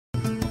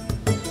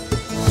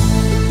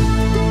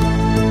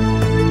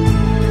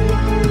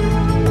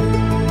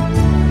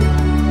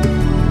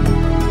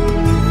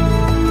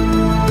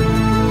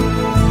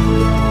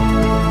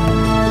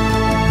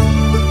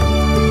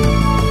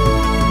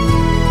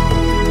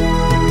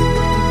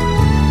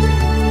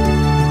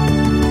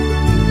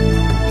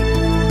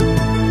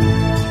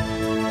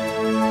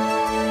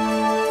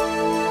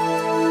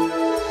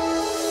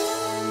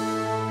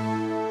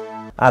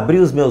Abri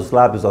os meus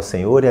lábios ao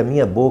Senhor e a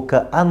minha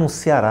boca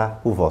anunciará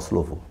o vosso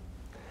louvor.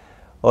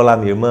 Olá,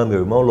 minha irmã, meu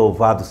irmão,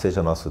 louvado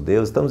seja nosso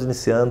Deus. Estamos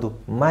iniciando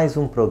mais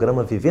um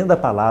programa Vivendo a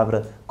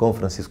Palavra com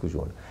Francisco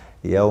Júnior.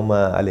 E é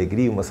uma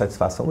alegria, uma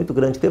satisfação muito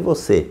grande ter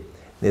você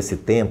nesse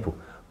tempo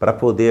para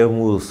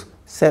podermos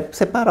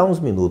separar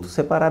uns minutos,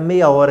 separar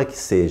meia hora que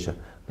seja,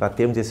 para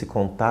termos esse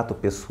contato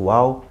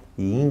pessoal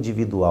e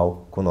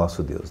individual com o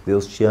nosso Deus.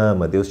 Deus te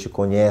ama, Deus te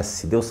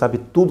conhece, Deus sabe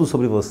tudo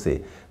sobre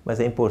você, mas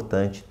é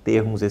importante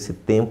termos esse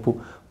tempo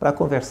para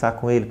conversar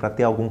com Ele, para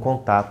ter algum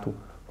contato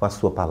com a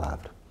sua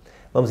palavra.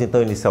 Vamos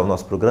então iniciar o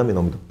nosso programa em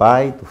nome do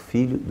Pai, do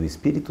Filho, do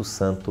Espírito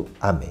Santo.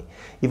 Amém.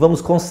 E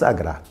vamos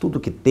consagrar tudo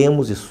que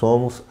temos e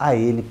somos a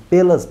Ele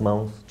pelas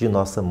mãos de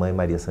nossa Mãe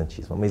Maria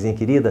Santíssima. Mãezinha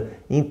querida,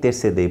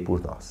 intercedei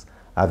por nós.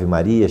 Ave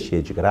Maria,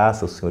 cheia de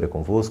graça, o Senhor é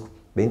convosco.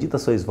 Bendita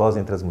sois vós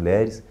entre as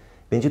mulheres,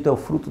 bendito é o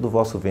fruto do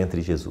vosso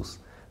ventre, Jesus.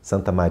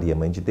 Santa Maria,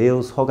 Mãe de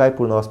Deus, rogai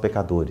por nós,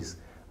 pecadores,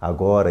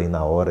 agora e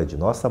na hora de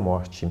nossa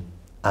morte.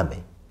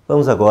 Amém.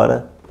 Vamos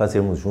agora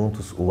fazermos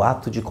juntos o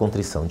ato de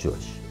contrição de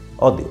hoje.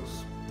 Ó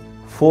Deus,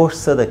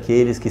 força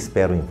daqueles que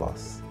esperam em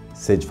vós,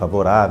 sede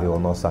favorável ao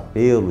nosso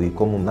apelo e,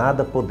 como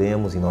nada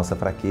podemos em nossa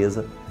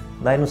fraqueza,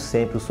 dai-nos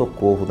sempre o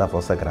socorro da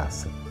vossa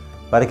graça,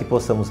 para que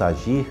possamos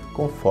agir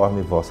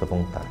conforme vossa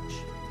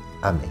vontade.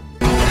 Amém.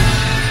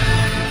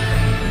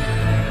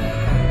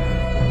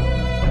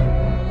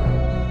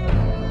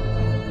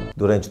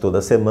 Durante toda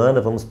a semana,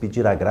 vamos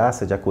pedir a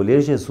graça de acolher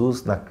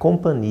Jesus na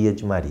companhia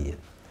de Maria.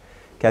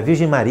 Que a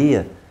Virgem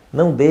Maria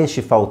não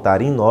deixe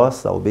faltar em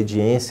nós a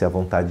obediência à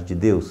vontade de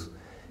Deus,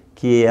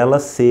 que ela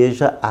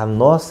seja a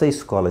nossa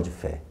escola de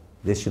fé,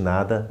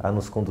 destinada a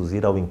nos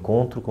conduzir ao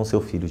encontro com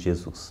seu Filho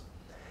Jesus.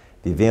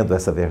 Vivendo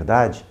essa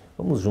verdade,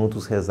 vamos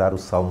juntos rezar o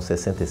Salmo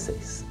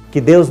 66.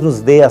 Que Deus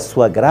nos dê a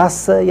sua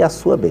graça e a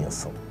sua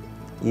bênção,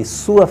 e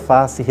sua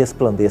face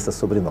resplandeça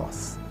sobre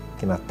nós.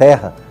 Que na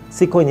terra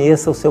se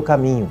conheça o seu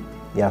caminho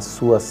e a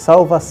sua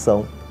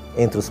salvação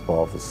entre os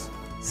povos.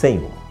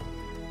 Senhor,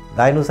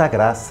 dai-nos a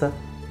graça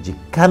de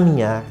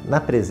caminhar na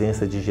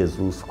presença de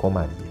Jesus com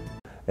Maria.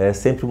 É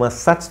sempre uma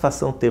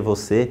satisfação ter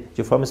você,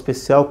 de forma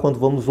especial quando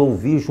vamos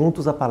ouvir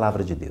juntos a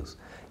palavra de Deus.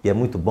 E é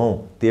muito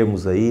bom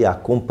termos aí a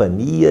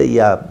companhia e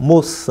a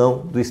moção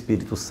do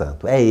Espírito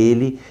Santo. É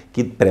Ele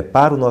que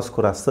prepara o nosso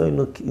coração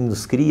e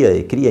nos cria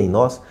em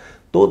nós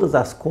todas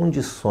as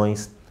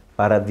condições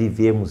para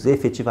vivermos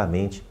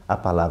efetivamente a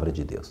palavra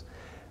de Deus.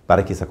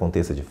 Para que isso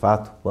aconteça de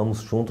fato, vamos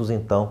juntos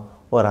então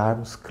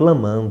orarmos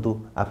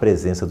clamando a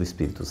presença do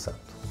Espírito Santo.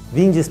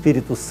 Vinde,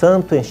 Espírito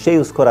Santo, enchei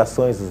os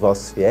corações dos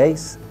vossos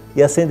fiéis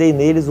e acendei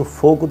neles o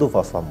fogo do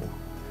vosso amor.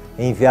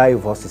 Enviai o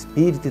vosso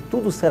Espírito e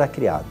tudo será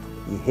criado,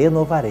 e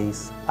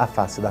renovareis a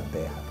face da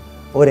terra.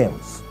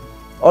 Oremos.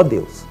 Ó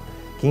Deus,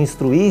 que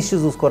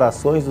instruístes os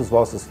corações dos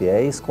vossos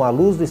fiéis com a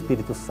luz do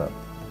Espírito Santo,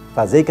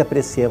 fazei que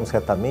apreciemos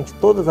retamente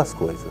todas as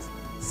coisas,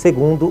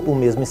 segundo o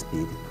mesmo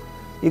Espírito,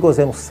 e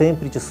gozemos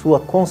sempre de sua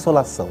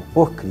consolação.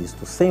 Por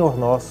Cristo, Senhor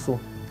nosso.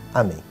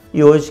 Amém.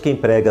 E hoje quem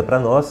prega para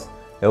nós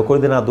é o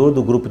coordenador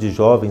do grupo de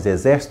jovens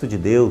Exército de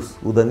Deus,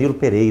 o Danilo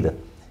Pereira.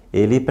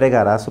 Ele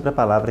pregará sobre a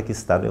palavra que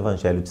está no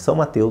Evangelho de São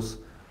Mateus,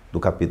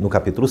 no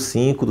capítulo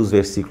 5, dos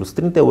versículos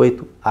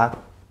 38 a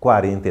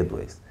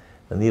 42.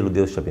 Danilo,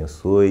 Deus te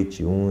abençoe,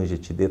 te unge,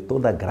 te dê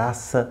toda a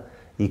graça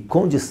e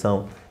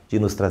condição de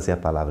nos trazer a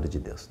palavra de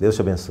Deus. Deus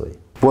te abençoe.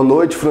 Boa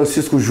noite,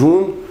 Francisco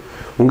Júnior.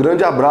 Um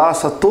grande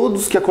abraço a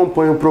todos que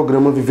acompanham o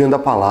programa Vivendo a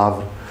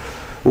Palavra.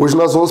 Hoje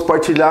nós vamos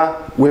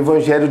partilhar o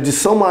Evangelho de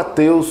São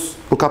Mateus,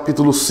 no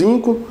capítulo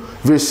 5,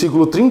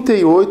 versículo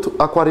 38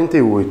 a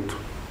 48.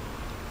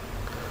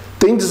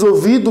 Tendes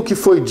ouvido o que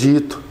foi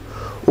dito,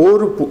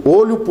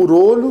 olho por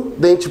olho,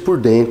 dente por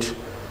dente.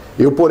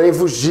 Eu, porém,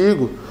 vos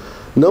digo,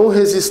 não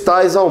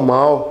resistais ao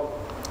mal.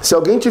 Se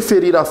alguém te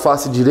ferir a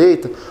face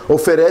direita,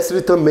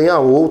 oferece-lhe também a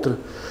outra.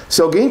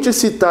 Se alguém te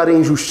citar em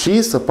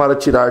injustiça para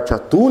tirar-te a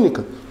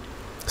túnica,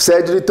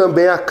 cede-lhe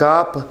também a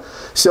capa.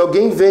 Se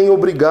alguém vem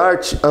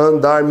obrigar-te a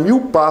andar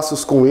 1000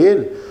 passos com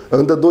ele,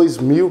 anda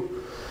 2000.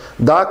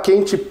 Dá a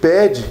quem te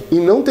pede e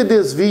não te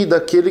desvie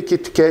daquele que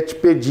quer te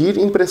pedir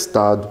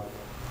emprestado.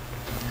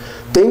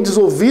 Tendes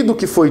ouvido o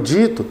que foi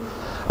dito,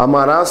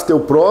 amarás teu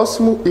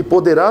próximo e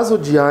poderás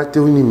odiar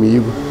teu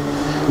inimigo.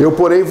 Eu,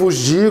 porém, vos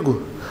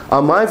digo,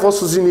 amai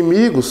vossos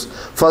inimigos,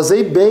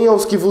 fazei bem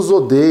aos que vos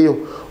odeiam,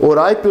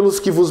 orai pelos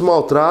que vos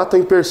maltratam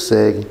e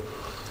perseguem.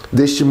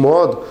 Deste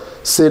modo,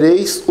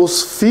 sereis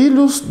os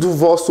filhos do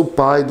vosso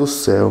Pai do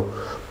céu,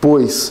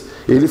 pois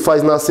Ele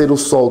faz nascer o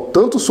sol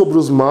tanto sobre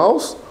os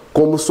maus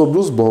como sobre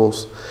os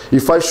bons, e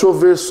faz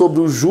chover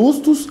sobre os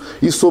justos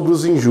e sobre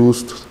os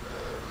injustos.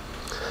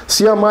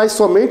 Se amais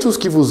somente os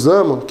que vos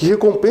amam, que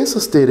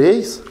recompensas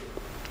tereis?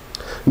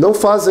 Não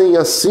fazem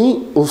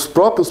assim os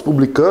próprios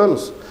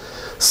publicanos?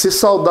 Se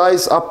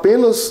saudais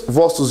apenas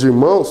vossos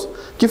irmãos,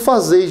 que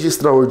fazeis de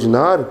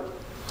extraordinário?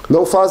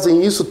 Não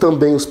fazem isso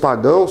também os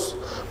pagãos?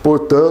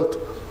 Portanto,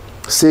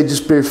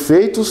 sedes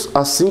perfeitos,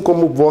 assim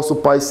como o vosso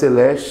Pai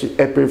Celeste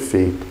é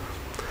perfeito.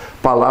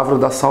 Palavra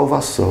da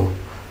salvação.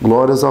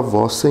 Glórias a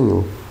vós,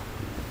 Senhor.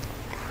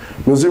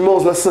 Meus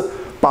irmãos, nessa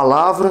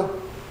palavra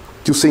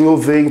que o Senhor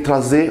veio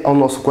trazer ao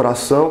nosso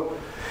coração,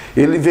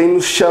 Ele vem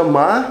nos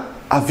chamar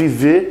a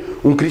viver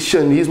um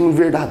cristianismo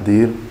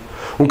verdadeiro.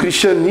 Um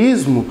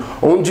cristianismo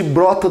onde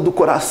brota do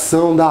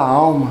coração, da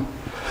alma.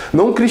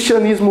 Não um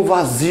cristianismo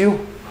vazio,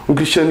 um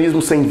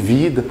cristianismo sem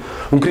vida.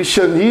 Um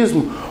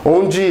cristianismo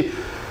onde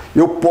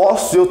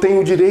eu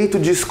tenho o direito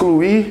de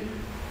excluir,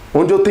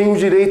 onde eu tenho o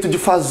direito de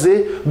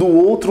fazer do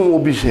outro um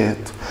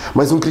objeto.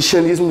 Mas um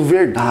cristianismo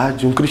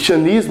verdade, um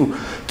cristianismo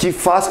que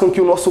faz com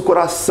que o nosso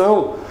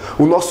coração,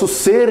 o nosso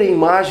ser em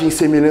imagem e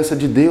semelhança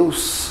de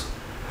Deus,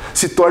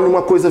 se torne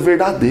uma coisa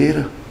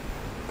verdadeira.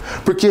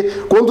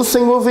 Porque quando o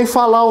Senhor vem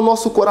falar ao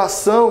nosso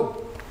coração,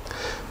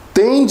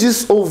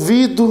 tendes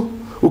ouvido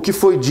o que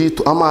foi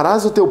dito,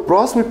 amarás o teu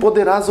próximo e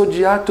poderás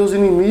odiar teus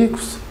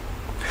inimigos.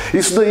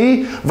 Isso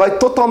daí vai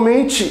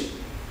totalmente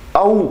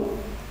ao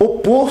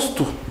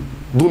oposto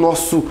do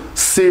nosso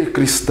ser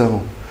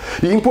cristão.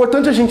 E é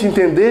importante a gente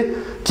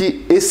entender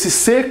que esse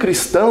ser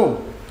cristão,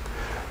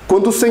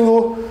 quando o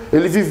Senhor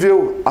ele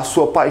viveu a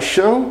sua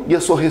paixão e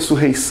a sua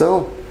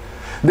ressurreição,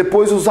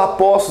 depois os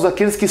apóstolos,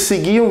 aqueles que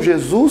seguiam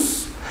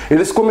Jesus,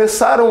 eles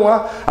começaram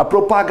a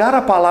propagar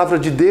a palavra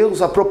de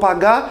Deus, a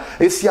propagar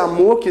esse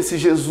amor que esse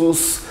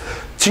Jesus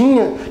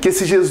tinha, que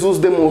esse Jesus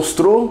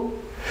demonstrou.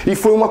 E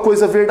foi uma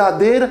coisa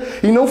verdadeira,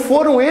 e não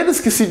foram eles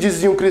que se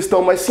diziam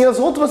cristãos, mas sim as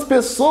outras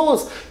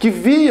pessoas que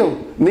viam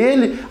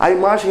nele a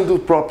imagem do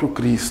próprio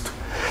Cristo.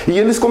 E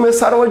eles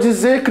começaram a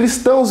dizer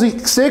cristãos, e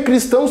ser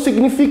cristão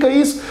significa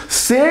isso,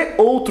 ser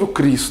outro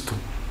Cristo.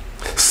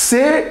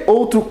 Ser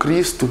outro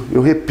Cristo,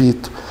 eu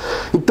repito.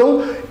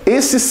 Então,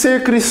 esse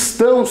ser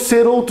cristão,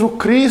 ser outro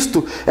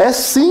Cristo, é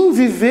sim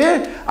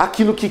viver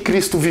aquilo que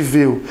Cristo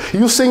viveu. E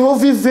o Senhor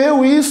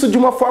viveu isso de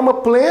uma forma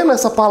plena,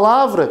 essa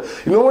palavra.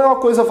 Não é uma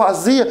coisa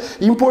vazia.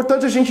 E é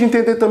importante a gente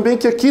entender também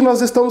que aqui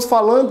nós estamos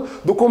falando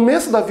do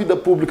começo da vida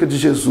pública de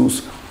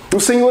Jesus. O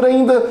Senhor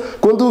ainda,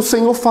 quando o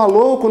Senhor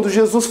falou, quando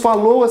Jesus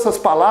falou essas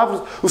palavras,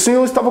 o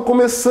Senhor estava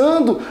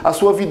começando a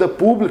sua vida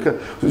pública.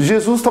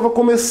 Jesus estava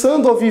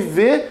começando a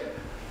viver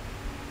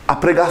a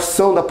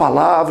pregação da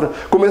palavra,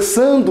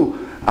 começando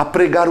a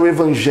pregar o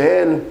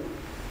Evangelho,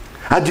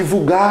 a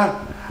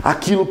divulgar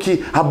aquilo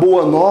que a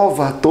boa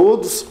nova a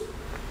todos.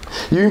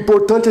 E o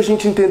importante é a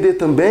gente entender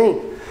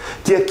também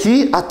que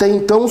aqui, até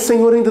então, o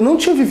Senhor ainda não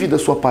tinha vivido a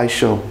sua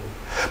paixão.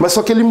 Mas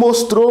só que Ele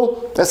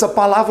mostrou essa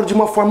palavra de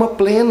uma forma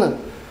plena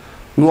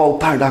no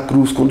altar da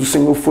cruz, quando o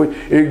Senhor foi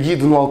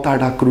erguido no altar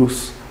da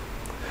cruz.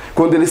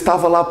 Quando Ele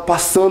estava lá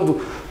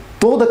passando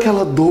toda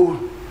aquela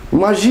dor.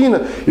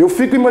 Imagina, eu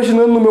fico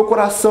imaginando no meu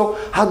coração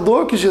a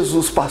dor que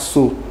Jesus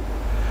passou.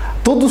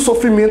 Todo o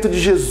sofrimento de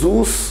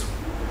Jesus,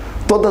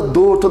 toda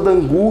dor, toda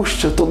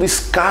angústia, todo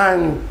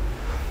escárnio,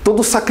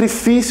 todo o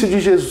sacrifício de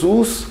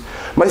Jesus.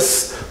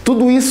 Mas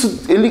tudo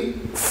isso Ele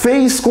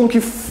fez com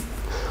que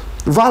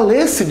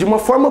valesse de uma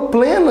forma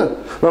plena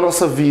na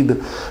nossa vida.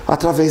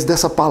 Através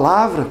dessa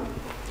palavra,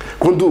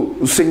 quando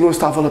o Senhor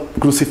estava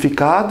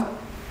crucificado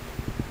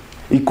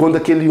e quando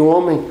aquele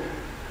homem,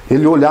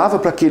 ele olhava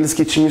para aqueles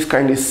que tinham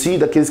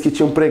escarnecido, aqueles que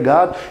tinham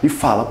pregado e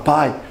fala: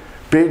 Pai,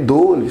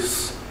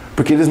 perdoa-lhes,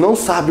 porque eles não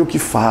sabem o que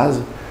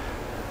fazem.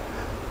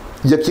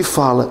 E aqui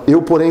fala: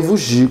 eu porém vos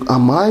digo,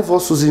 amai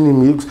vossos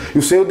inimigos. E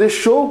o Senhor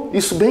deixou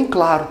isso bem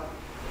claro,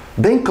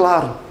 bem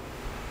claro.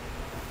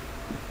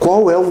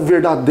 Qual é o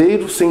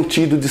verdadeiro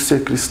sentido de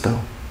ser cristão?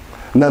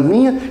 Na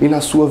minha e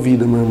na sua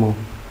vida, meu irmão.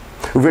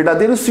 O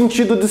verdadeiro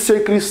sentido de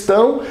ser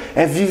cristão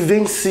é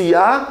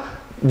vivenciar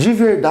de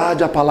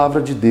verdade a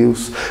palavra de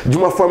Deus, de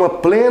uma forma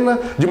plena,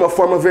 de uma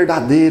forma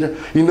verdadeira,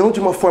 e não de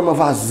uma forma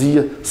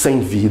vazia, sem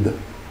vida.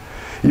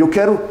 E eu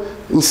quero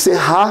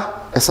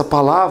encerrar essa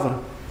palavra,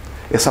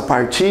 essa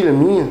partilha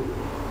minha,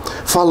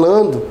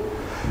 falando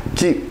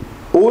que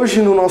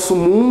hoje no nosso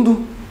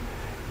mundo,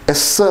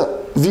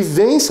 essa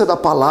vivência da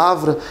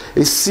palavra,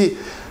 esse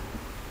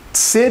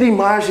ser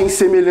imagem e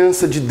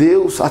semelhança de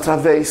Deus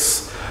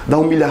através da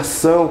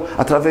humilhação,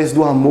 através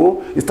do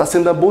amor, está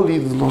sendo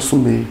abolido do nosso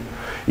meio.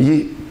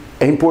 E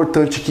é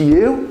importante que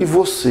eu e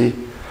você,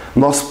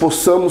 nós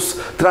possamos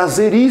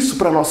trazer isso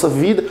para a nossa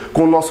vida,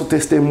 com o nosso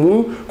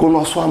testemunho, com o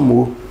nosso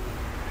amor.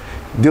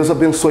 Deus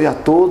abençoe a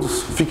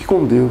todos, fique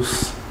com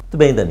Deus. Muito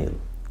bem, Danilo.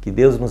 Que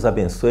Deus nos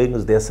abençoe e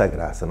nos dê essa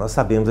graça. Nós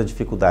sabemos a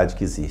dificuldade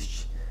que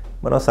existe,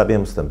 mas nós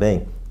sabemos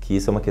também que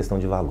isso é uma questão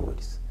de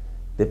valores.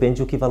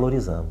 Depende do que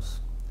valorizamos.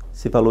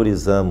 Se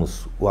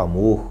valorizamos o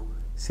amor,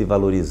 se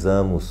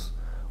valorizamos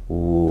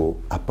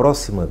a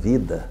próxima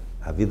vida,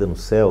 a vida no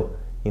céu,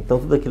 então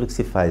tudo aquilo que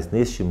se faz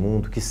neste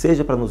mundo, que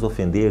seja para nos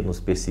ofender, nos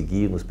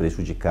perseguir, nos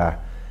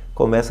prejudicar,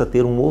 começa a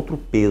ter um outro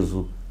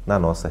peso na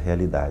nossa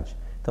realidade.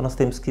 Então nós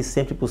temos que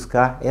sempre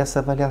buscar essa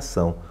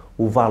avaliação,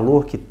 o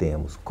valor que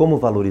temos, como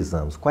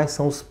valorizamos, quais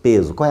são os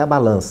pesos, qual é a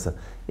balança.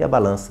 E a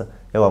balança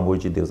é o amor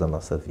de Deus na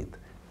nossa vida.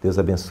 Deus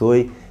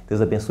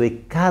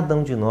abençoe cada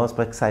um de nós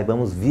para que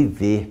saibamos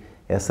viver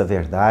essa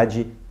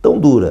verdade tão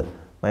dura,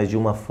 mas de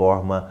uma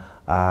forma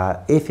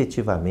a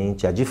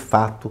efetivamente, a de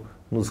fato,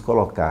 nos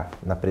colocar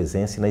na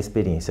presença e na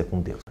experiência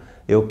com Deus.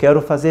 Eu quero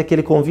fazer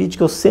aquele convite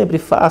que eu sempre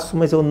faço,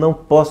 mas eu não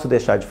posso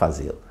deixar de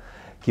fazê-lo.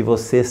 que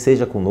você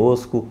seja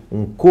conosco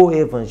um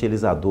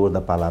co-evangelizador da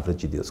Palavra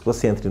de Deus. Que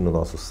você entre no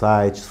nosso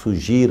site,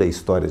 sugira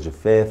histórias de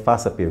fé,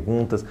 faça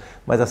perguntas,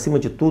 mas acima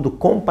de tudo,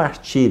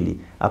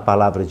 compartilhe a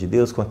Palavra de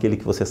Deus com aquele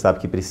que você sabe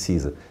que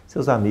precisa,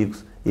 seus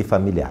amigos e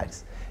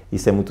familiares.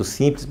 Isso é muito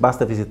simples,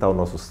 basta visitar o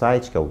nosso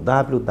site, que é o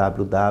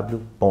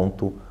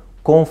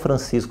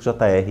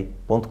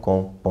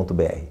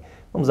www.comfranciscojr.com.br.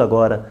 Vamos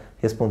agora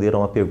responder a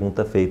uma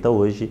pergunta feita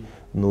hoje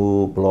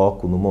no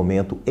bloco, no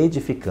momento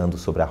Edificando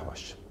sobre a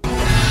Rocha.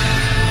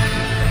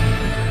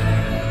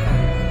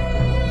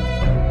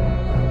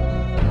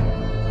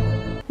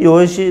 E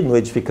hoje, no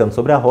Edificando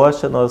sobre a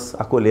Rocha, nós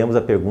acolhemos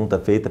a pergunta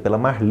feita pela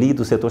Marli,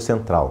 do setor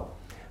central.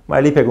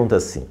 Marli pergunta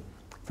assim: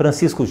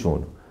 Francisco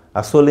Júnior,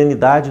 a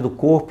solenidade do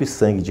corpo e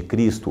sangue de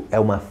Cristo é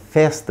uma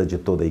festa de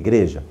toda a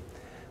igreja?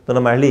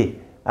 Dona Marli,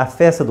 a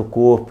festa do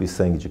corpo e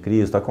sangue de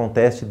Cristo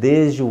acontece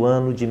desde o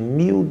ano de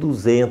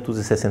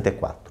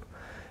 1264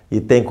 e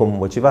tem como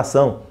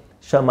motivação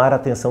chamar a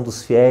atenção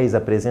dos fiéis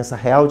à presença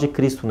real de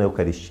Cristo na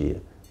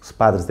Eucaristia. Os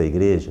padres da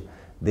igreja,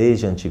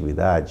 desde a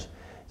antiguidade,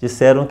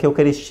 disseram que a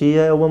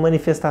Eucaristia é uma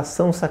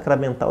manifestação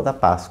sacramental da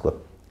Páscoa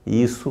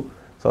e isso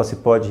só se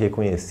pode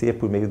reconhecer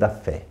por meio da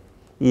fé.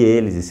 E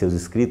eles e seus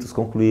escritos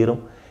concluíram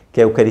que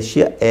a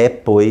Eucaristia é,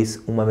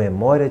 pois, uma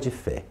memória de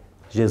fé.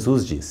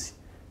 Jesus disse: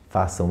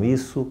 façam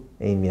isso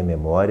em minha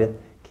memória,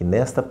 que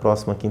nesta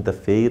próxima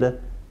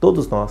quinta-feira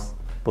todos nós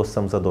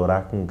possamos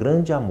adorar com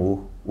grande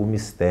amor o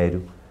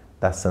mistério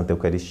da Santa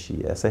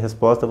Eucaristia. Essa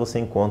resposta você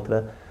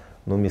encontra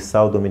no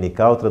Missal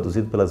Dominical,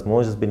 traduzido pelas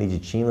monjas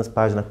beneditinas,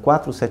 página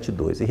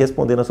 472. E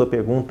respondendo a sua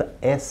pergunta,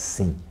 é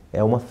sim,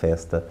 é uma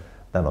festa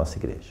da nossa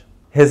igreja.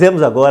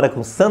 Rezemos agora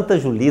com Santa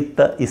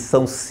Julita e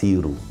São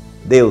Ciro.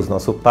 Deus,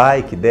 nosso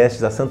Pai, que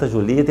destes a Santa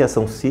Julita e a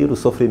São Ciro os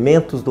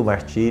sofrimentos do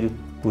martírio,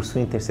 por sua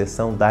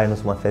intercessão,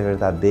 dai-nos uma fé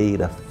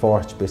verdadeira,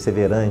 forte,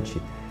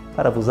 perseverante,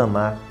 para vos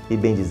amar e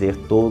bendizer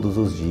todos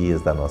os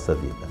dias da nossa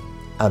vida.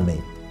 Amém.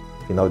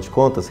 Afinal de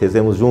contas,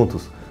 rezemos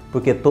juntos,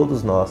 porque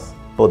todos nós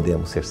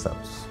podemos ser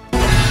santos.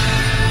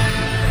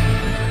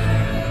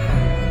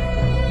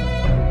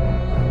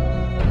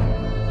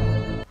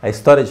 A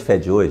história de fé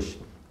de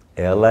hoje,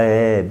 ela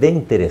é bem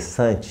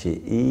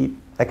interessante e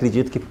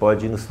acredito que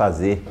pode nos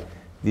fazer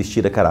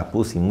vestir a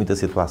carapuça em muitas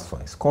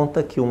situações.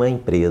 Conta que uma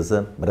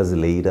empresa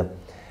brasileira,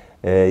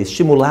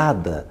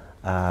 estimulada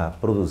a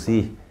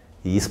produzir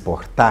e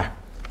exportar,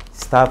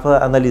 estava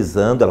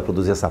analisando, ela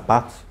produzia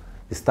sapatos,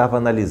 estava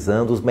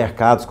analisando os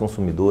mercados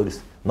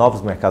consumidores,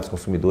 novos mercados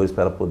consumidores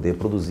para ela poder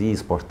produzir e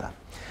exportar.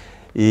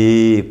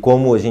 E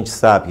como a gente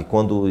sabe que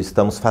quando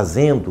estamos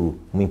fazendo,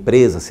 uma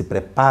empresa se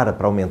prepara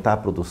para aumentar a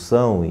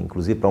produção,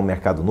 inclusive para um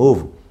mercado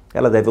novo,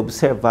 ela deve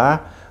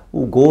observar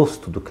o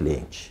gosto do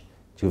cliente,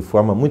 de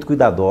forma muito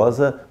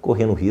cuidadosa,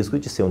 correndo o risco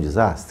de ser um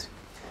desastre.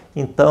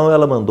 Então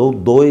ela mandou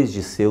 2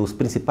 de seus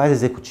principais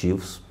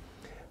executivos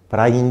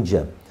para a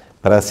Índia,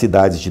 para as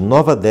cidades de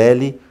Nova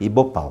Delhi e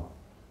Bhopal.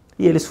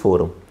 E eles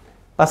foram.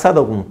 Passado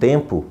algum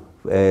tempo,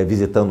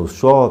 visitando os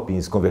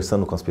shoppings,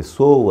 conversando com as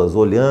pessoas,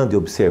 olhando e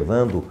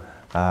observando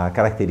a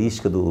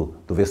característica do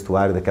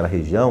vestuário daquela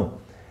região,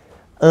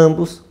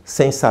 ambos,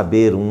 sem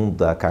saber um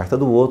da carta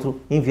do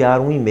outro,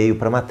 enviaram um e-mail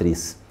para a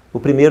matriz. O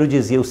primeiro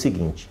dizia o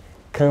seguinte: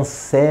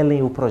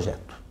 cancelem o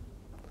projeto.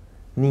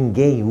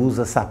 Ninguém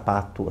usa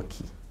sapato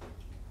aqui.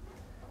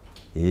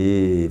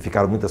 E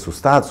ficaram muito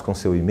assustados com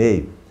seu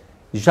e-mail.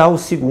 Já o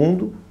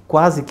segundo,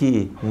 quase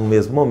que no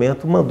mesmo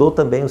momento, mandou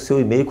também o seu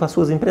e-mail com as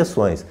suas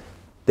impressões.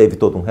 Teve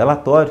todo um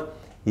relatório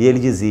e ele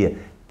dizia: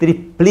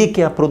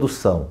 tripliquem a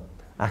produção.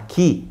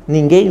 Aqui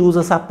ninguém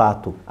usa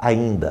sapato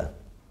ainda.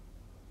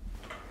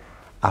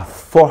 A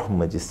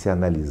forma de se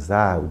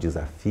analisar o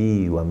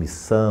desafio, a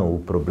missão, o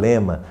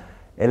problema,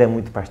 ela é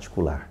muito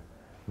particular,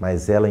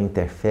 mas ela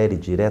interfere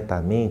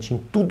diretamente em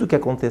tudo que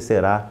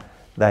acontecerá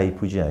daí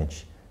por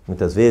diante.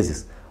 Muitas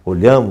vezes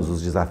olhamos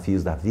os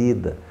desafios da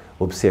vida,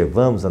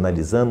 observamos,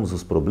 analisamos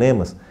os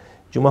problemas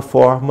de uma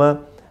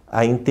forma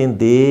a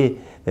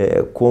entender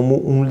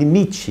como um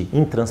limite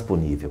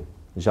intransponível.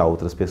 Já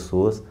outras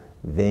pessoas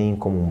veem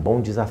como um bom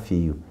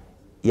desafio.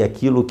 E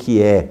aquilo que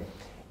é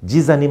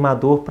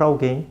desanimador para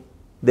alguém,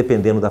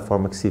 dependendo da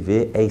forma que se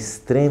vê, é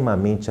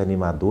extremamente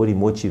animador e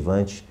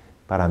motivante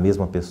para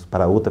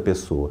para outra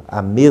pessoa,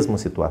 a mesma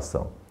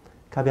situação.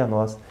 Cabe a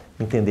nós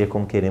entender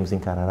como queremos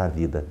encarar a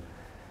vida.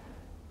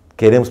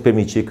 Queremos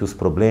permitir que os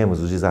problemas,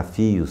 os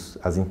desafios,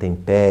 as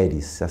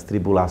intempéries, as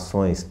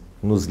tribulações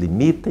nos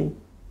limitem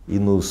e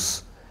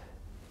nos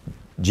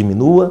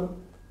diminua,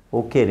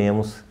 ou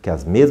queremos que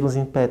as mesmas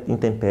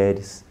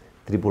intempéries,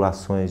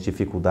 tribulações,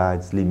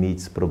 dificuldades,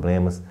 limites,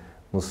 problemas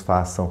nos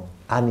façam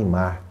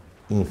animar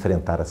e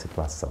enfrentar a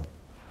situação?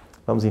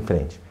 Vamos em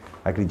frente.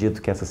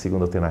 Acredito que essa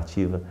segunda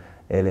alternativa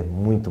ela é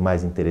muito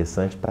mais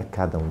interessante para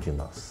cada um de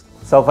nós.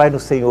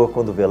 Salvai-nos, Senhor,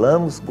 quando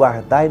velamos,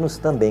 guardai-nos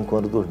também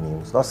quando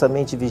dormimos. Nossa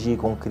mente vigie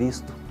com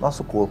Cristo,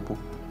 nosso corpo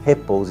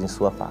repousa em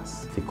sua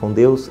paz. Fique com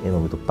Deus, em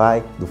nome do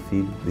Pai, do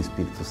Filho e do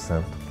Espírito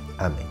Santo.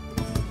 Amém.